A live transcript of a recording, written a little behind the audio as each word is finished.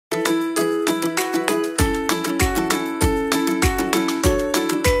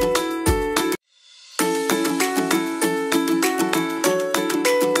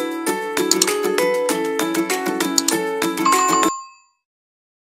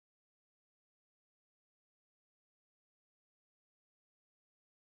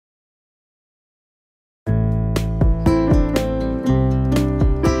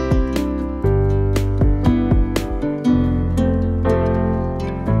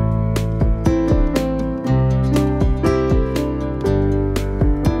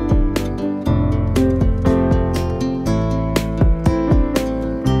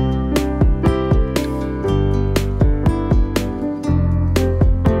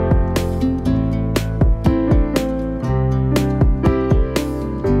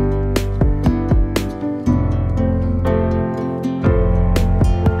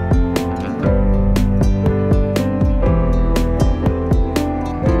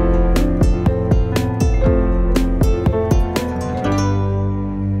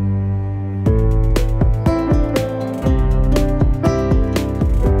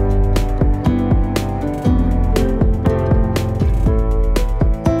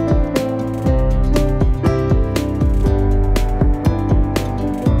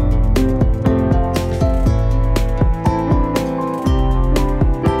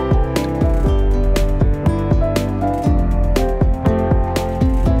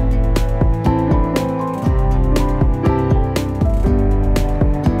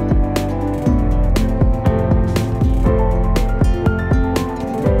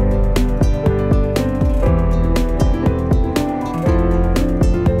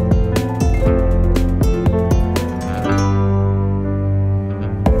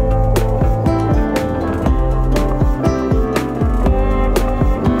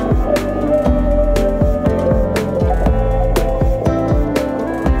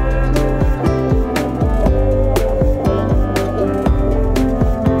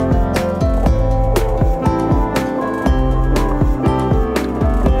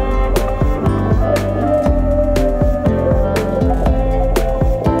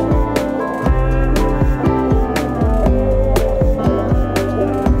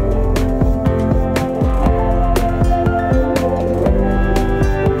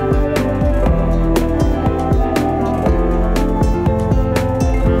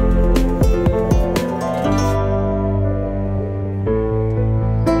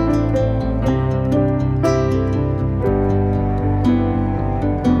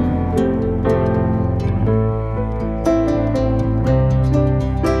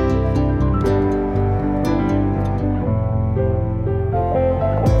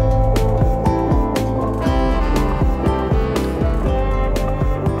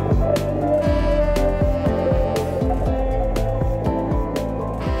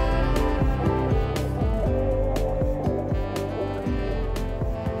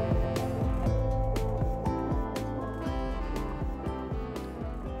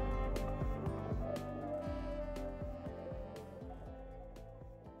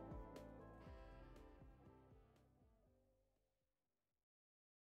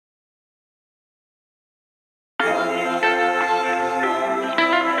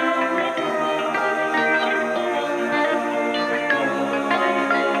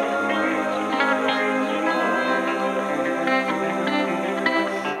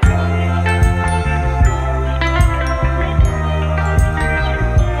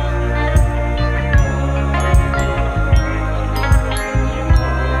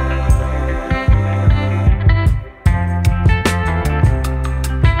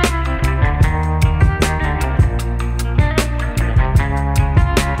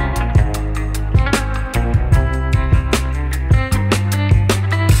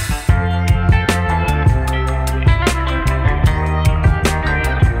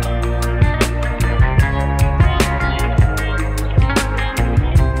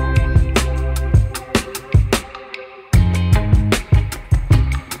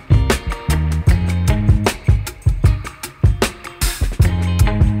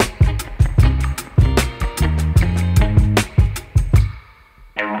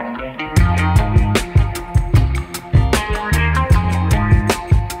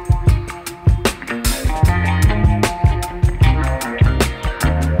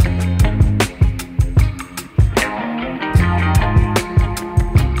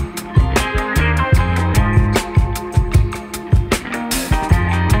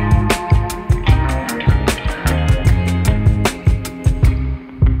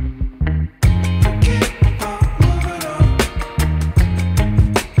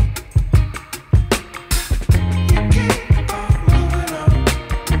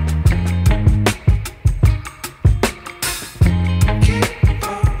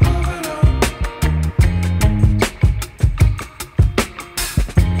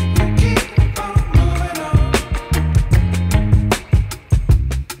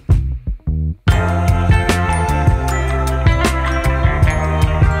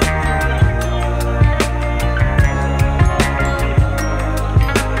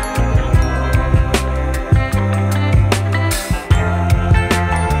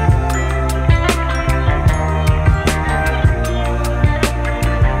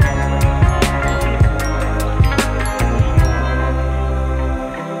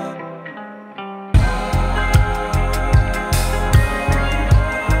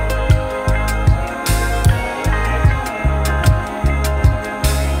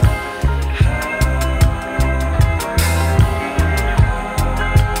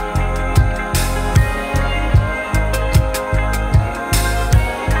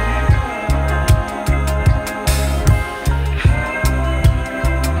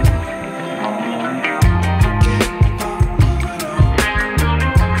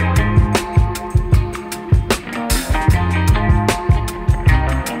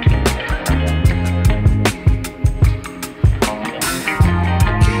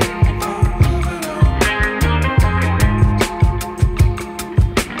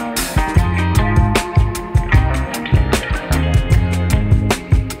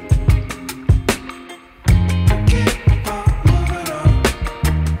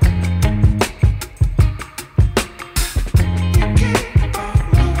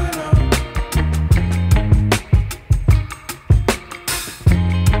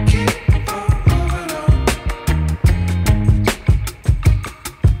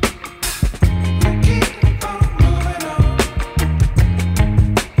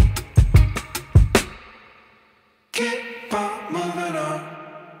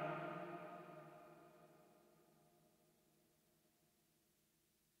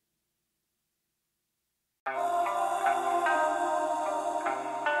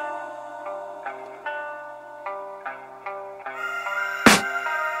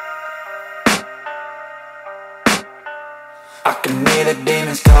I can hear the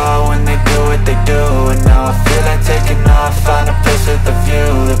demons call when they do what they do. And now I feel like taking off, find a place with a view.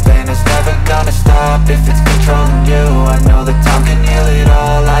 The pain is never gonna stop if it's controlling you. I know that time can heal it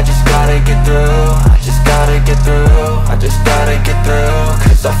all, I just gotta get through. I just gotta get through, I just gotta get through.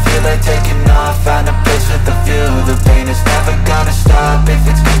 Cause I feel like taking off, find a place with a view. The pain is never gonna stop if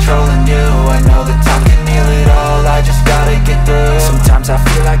it's controlling you. I know that time can heal it all, I just gotta get through. Sometimes I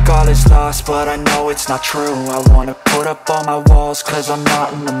feel like all is lost, but I know it's not true. I wanna put up all my walls cause I'm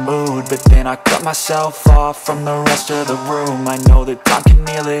not in the mood, but then I cut myself off from the rest of the room. I know that time can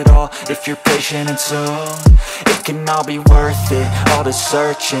heal it all if you're patient, and soon it can all be worth it, all the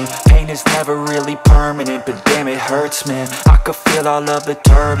searching. Pain is never really permanent, but damn it hurts, man. I could feel all of the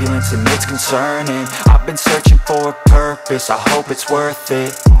turbulence and it's concerning. I've been searching for a purpose, I hope it's worth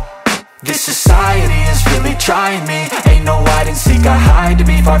it. This society is really trying me. Ain't no hide and seek, I hide to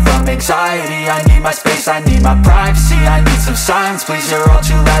be far from anxiety. I need my space, I need my privacy, I need some silence, please. You're all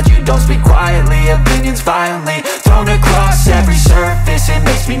too loud, you don't speak quietly. Opinions violently thrown across every surface, it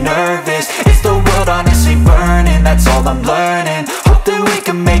makes me nervous. Is the world honestly burning? That's all I'm learning. Hope that we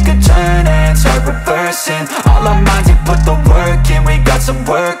can make a turn and start reversing all our minds and put the work in. We got some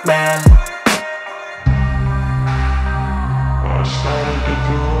work, man. I started to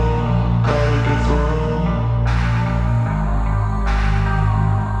do.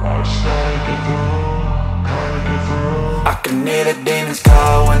 I can hear the demons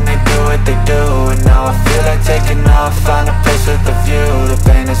call when they do what they do. And now I feel like taking off, find a place with a view. The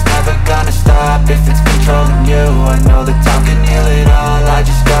pain is never gonna stop if it's controlling you. I know that time can heal it all, I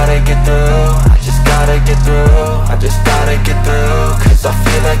just gotta get through. I just gotta get through, I just gotta get through. Cause I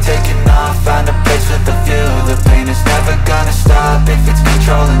feel like taking off, find a place with a view. The pain is never gonna stop if it's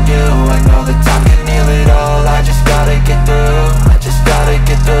controlling you. I know that time can heal it all, I just gotta get through. I just gotta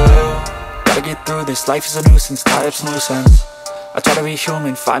get through. Gotta get through this, life is a nuisance, tie up some loose ends. I try to be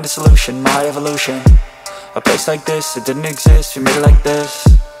human, find a solution, my evolution. A place like this, it didn't exist, we made it like this.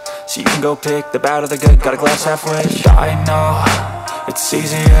 So you can go pick the bad or the good, got a glass half wish. I know, it's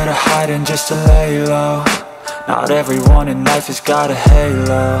easier to hide than just to lay low. Not everyone in life has got a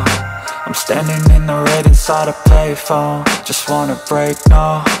halo. I'm standing in the red inside a payphone, just wanna break,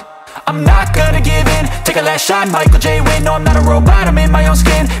 no. I'm not gonna give in, take a last shot, Michael J. Win. No, I'm not a robot, I'm in my own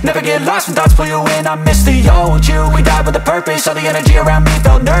skin. Never get lost when thoughts pull you in. I miss the old you, we died with a purpose. All the energy around me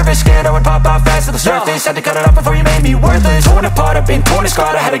felt nervous, scared I would pop out fast to the surface. Had to cut it off before you made me worthless. Torn apart, I've been torn and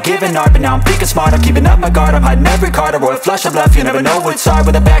scarred. I had a given art, but now I'm thinking smart. I'm keeping up my guard, I'm hiding every card. A royal flush of love, you never know what's hard.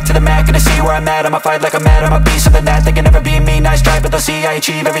 With a back to the mat, gonna see where I'm at. I'ma fight like I'm mad, I'm a beast of the net. They can never be me, nice try, but they'll see I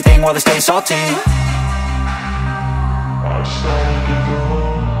achieve everything while they stay salty. I started to go.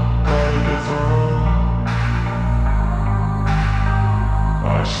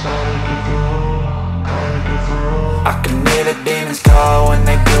 I can hear the demons call when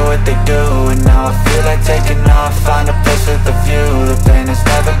they do what they do. And now I feel like taking off, find a place with a view. The pain is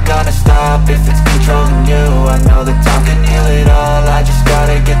never gonna stop if it's controlling you. I know that time can heal it all, I just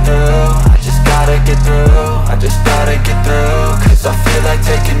gotta get through. I just gotta get through, I just gotta get through. Cause I feel like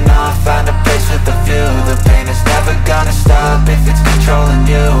taking off, find a place with a view. The pain is never gonna stop if it's controlling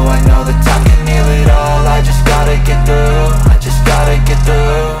you. I know that time can heal it all, I just gotta get through. I just gotta get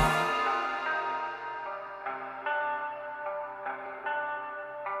through.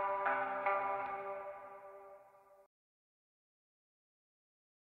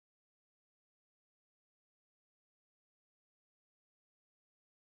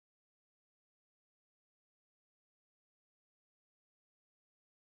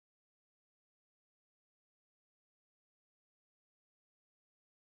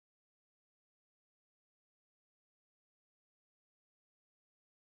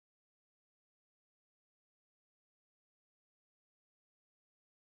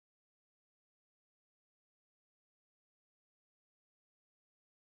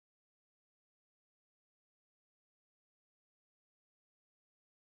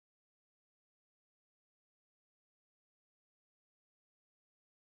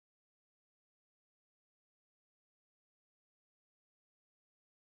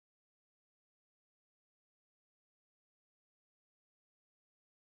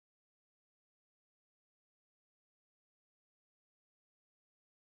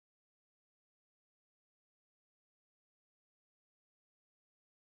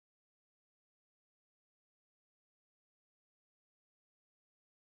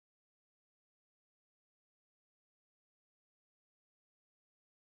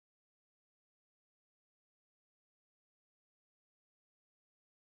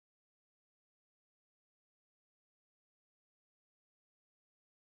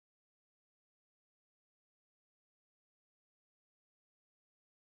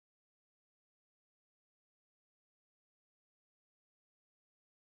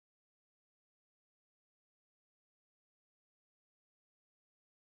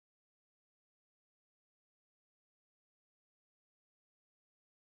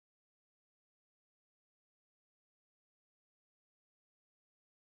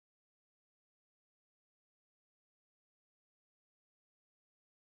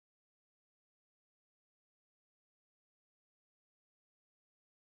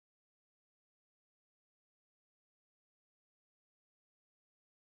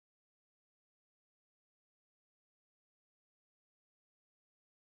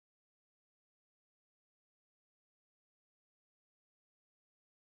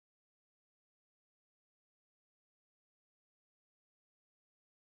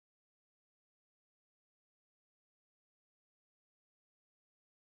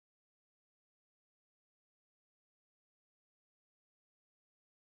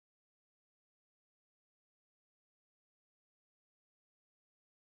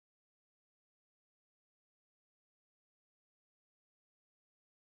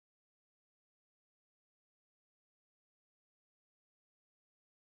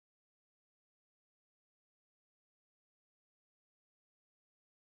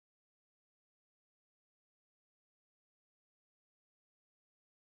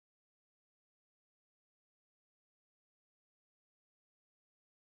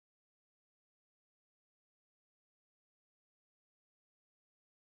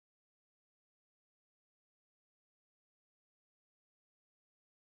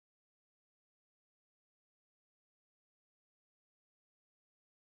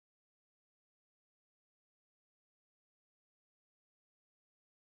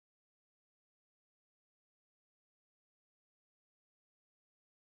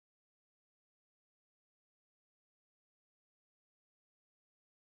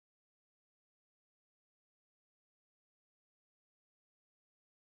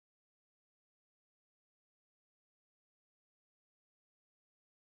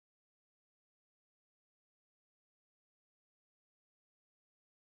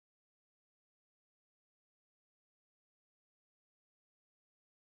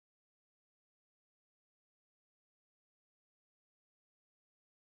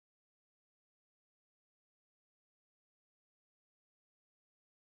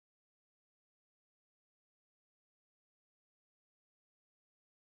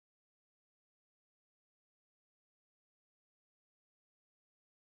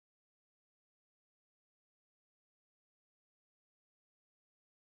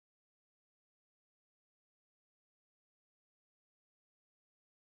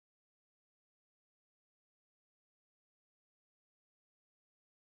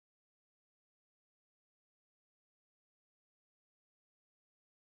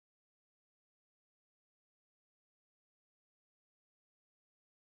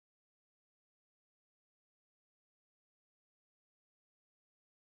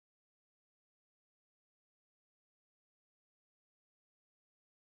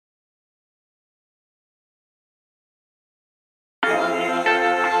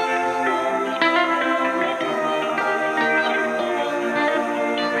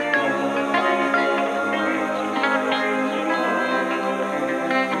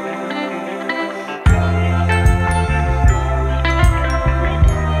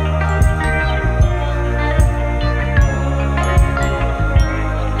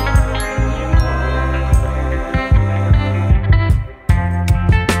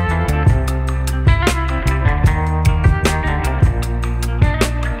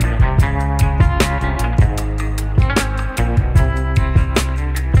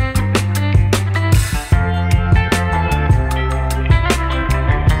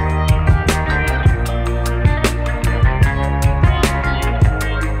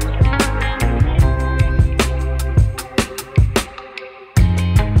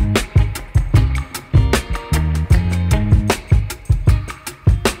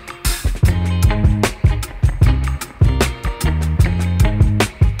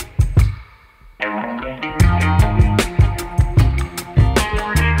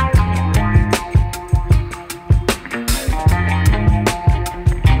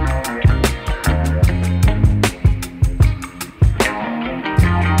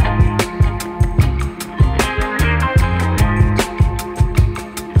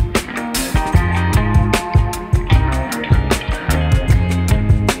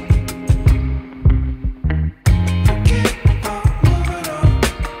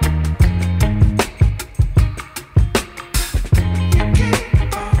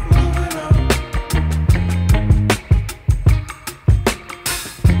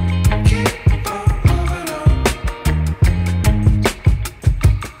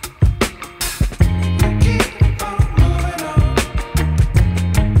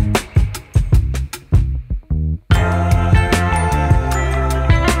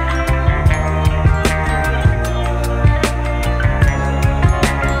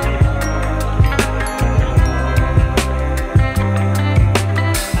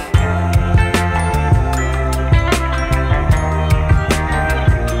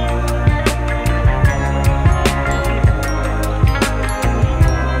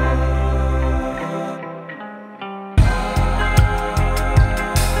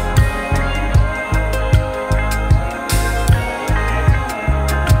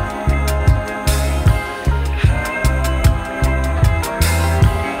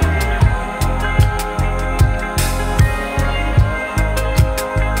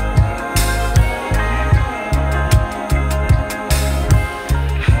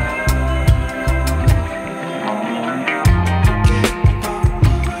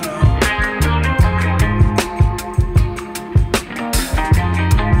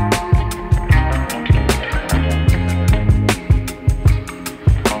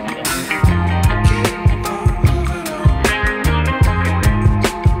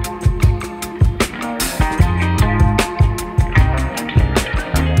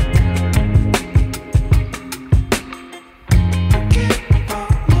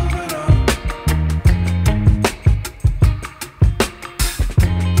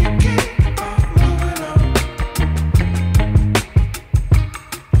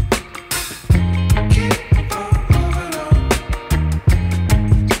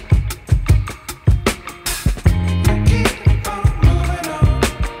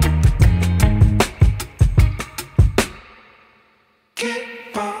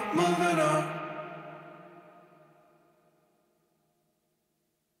 moving on.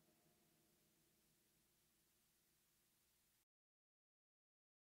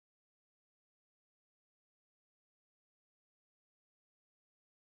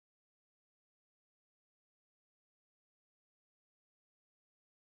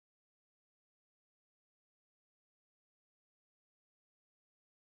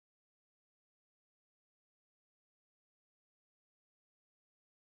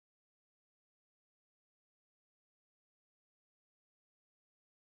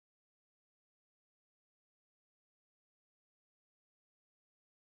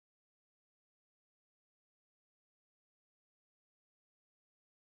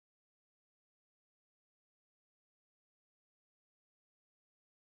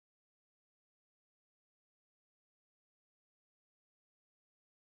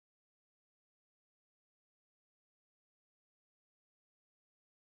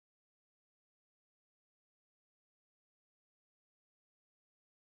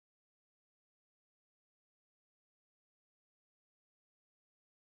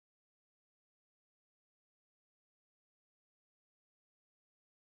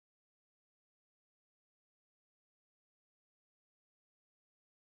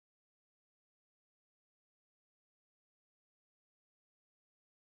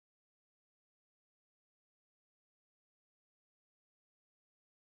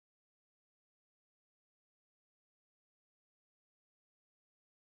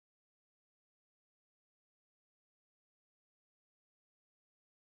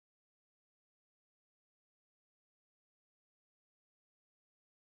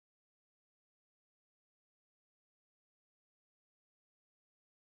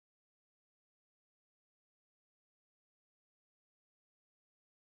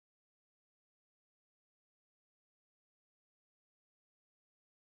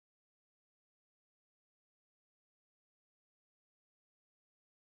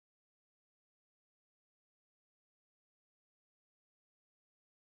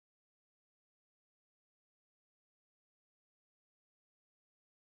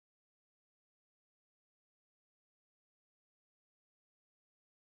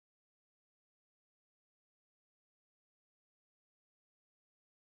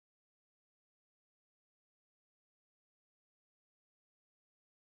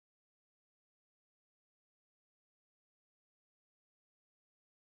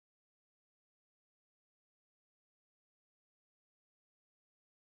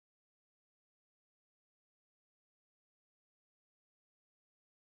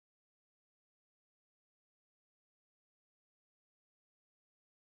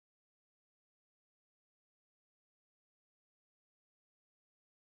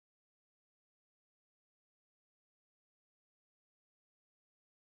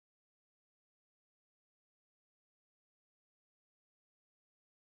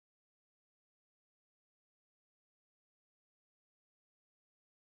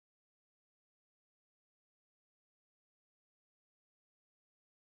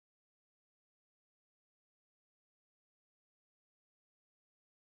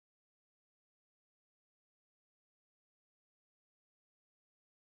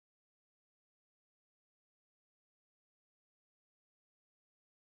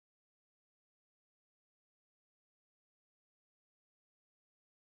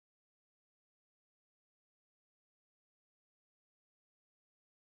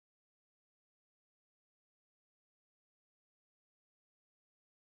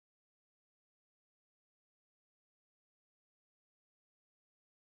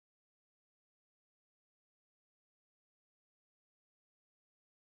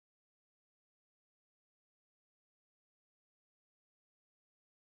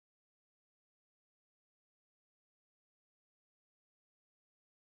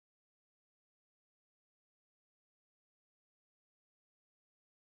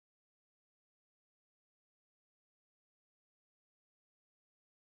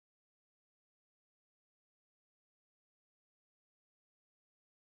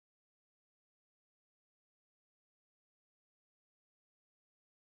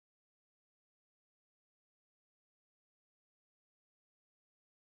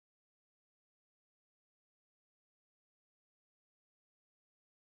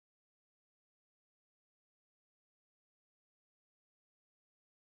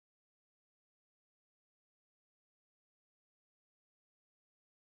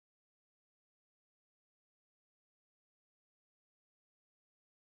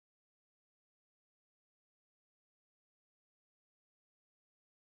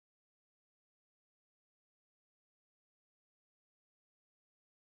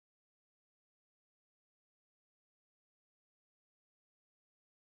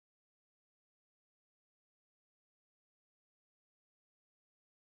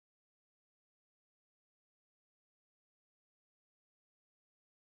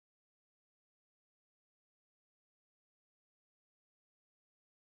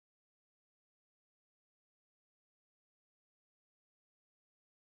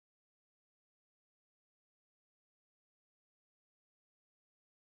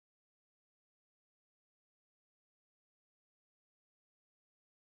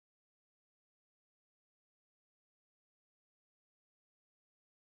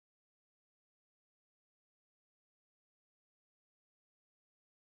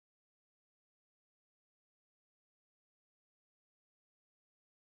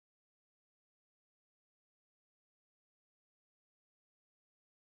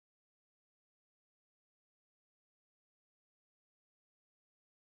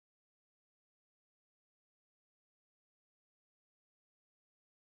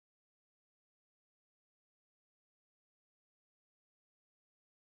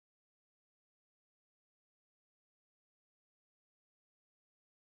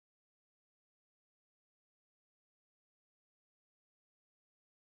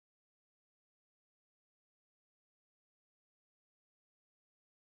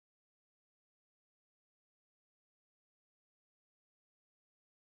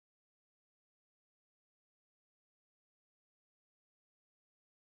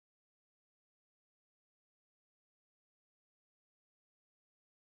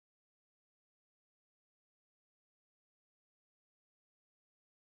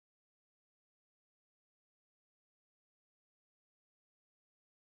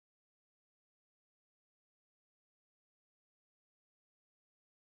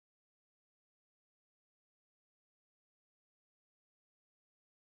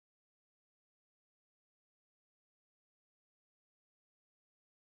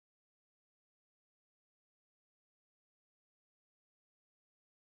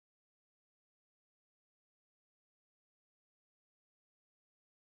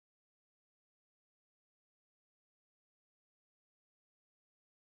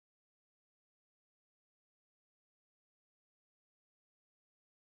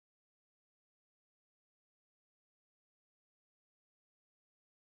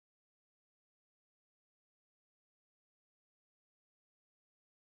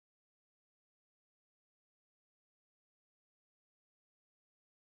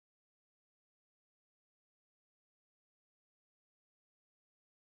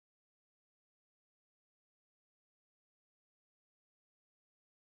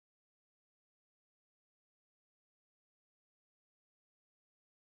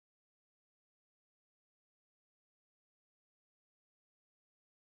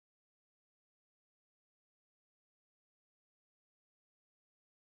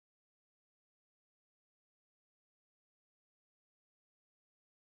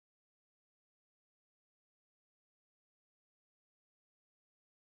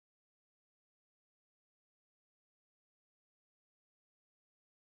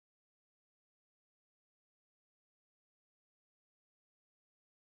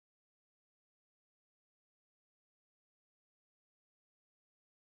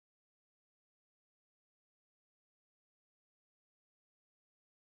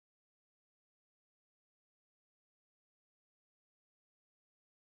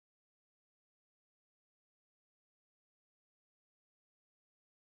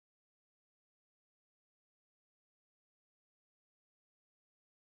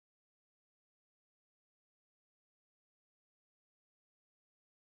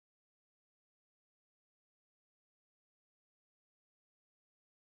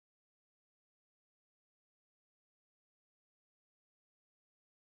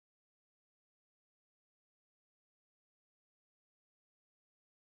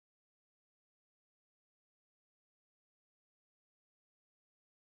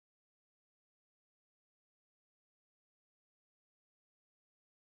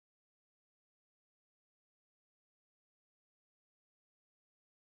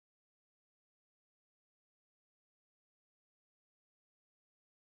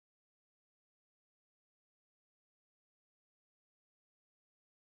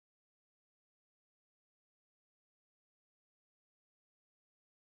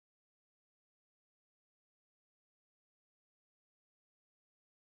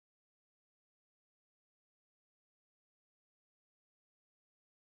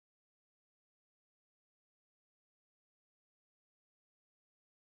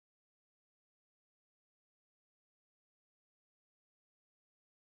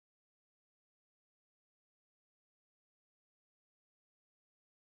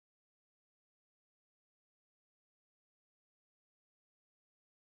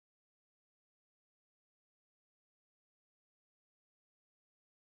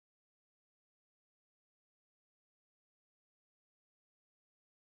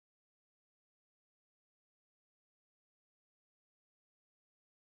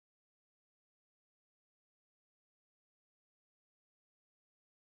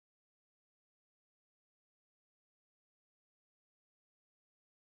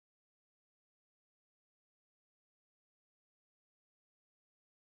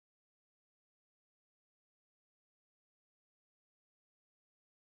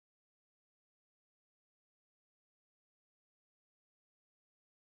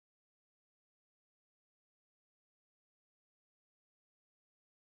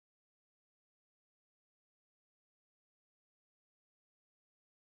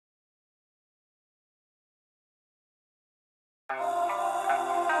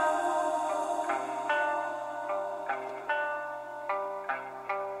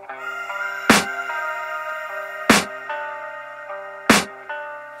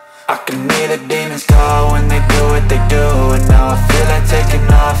 I can hear the demons call when they do what they do. And now I feel like taking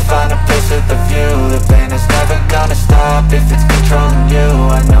off, find a place with a view. The pain is never gonna stop if it's controlling you.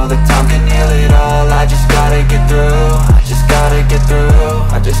 I know that time can heal it all, I just gotta get through. I just gotta get through,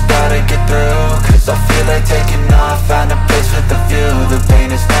 I just gotta get through. Cause I feel like taking off, find a place with a view. The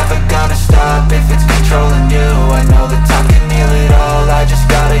pain is never gonna stop if it's controlling you. I know that time can heal it all, I just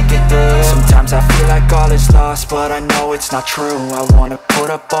gotta get through. Sometimes I feel like all is lost, but I know it's not true. I wanna put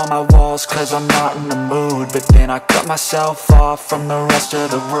up all my walls cause I'm not in the mood, but then I cut myself off from the rest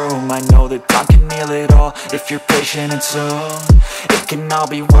of the room. I know that time can heal it all if you're patient and soon. It can all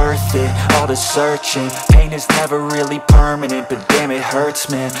be worth it, all the searching. Pain is never really permanent, but damn it hurts,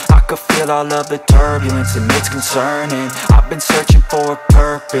 man. I could feel all of the turbulence and it's concerning. I've been searching for a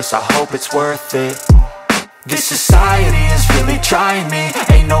purpose, I hope it's worth it. This society is really trying me.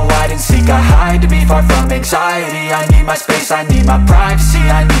 Ain't no hide and seek, I hide to be far from anxiety. I need my space, I need my privacy.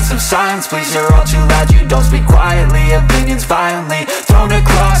 I need some silence, please, you're all too loud. You don't speak quietly, opinions violently thrown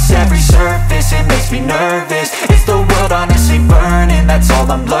across every surface. It makes me nervous, it's the world honestly burning. That's all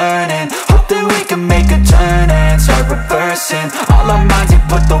I'm learning, hope that we can make a turn and start reversing. All our minds and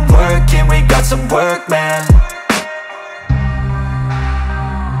put the work in, we got some work, man.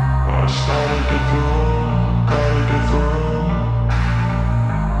 I started to do.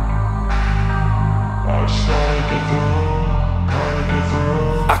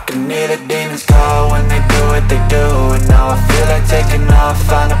 I can hear the demons call when they do what they do. And now I feel like taking off,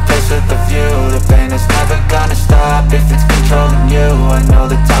 find a place with a view. The pain is never gonna stop if it's controlling you. I know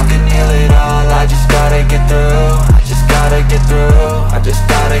that time can heal it all, I just gotta get through. I just gotta get through, I just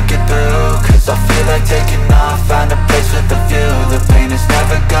gotta get through. Cause I feel like taking off, find a place with a view. The pain is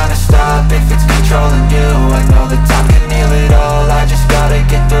never gonna stop if it's controlling you. I know that time can heal it all, I just gotta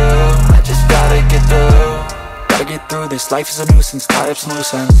get through. I just gotta get through. Gotta get through this, life is a nuisance, tie up some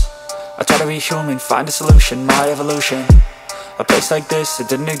loose ends. I try to be human, find a solution, my evolution. A place like this, it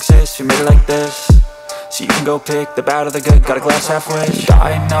didn't exist, we made it like this. So you can go pick the bad or the good, got a glass halfway.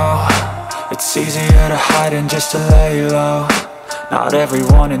 I know, it's easier to hide than just to lay low. Not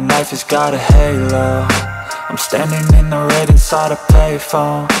everyone in life has got a halo. I'm standing in the red inside a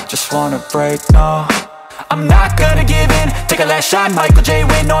payphone, just wanna break, no. I'm not gonna give in, take a last shot, Michael J.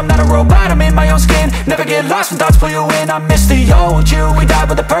 Win. No, I'm not a robot, I'm in my own skin. Never get lost when thoughts pull you in. I miss the old you, we died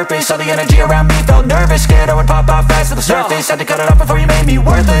with a purpose. All the energy around me felt nervous, scared I would pop off fast to the surface. Had to cut it off before you made me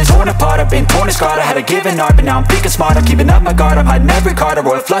worthless. Torn apart, I've been torn and scarred. I had a given art, but now I'm thinking smart. I'm keeping up my guard, I'm hiding every card. A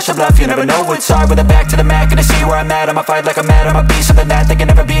royal flush of love, you never know what's hard. With a back to the mat, gonna see where I'm at. I'ma fight like I'm mad, I'ma be something that they can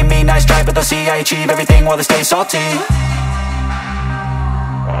never be me. Nice try, but they'll see I achieve everything while they stay salty.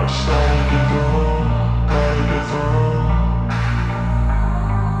 I started to go.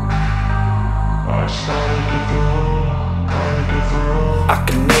 I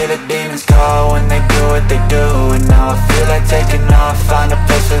can hear the demons call when they do what they do. And now I feel like taking off, find a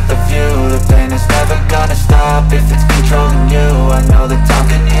place with a view. The pain is never gonna stop if it's controlling you. I know that time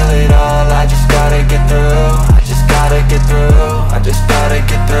can heal it all, I just gotta get through. I just gotta get through, I just gotta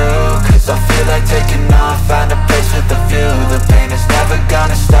get through. Cause I feel like taking off, find a place with a view. The pain is never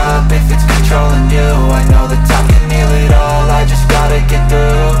gonna stop if it's controlling you. I know that time can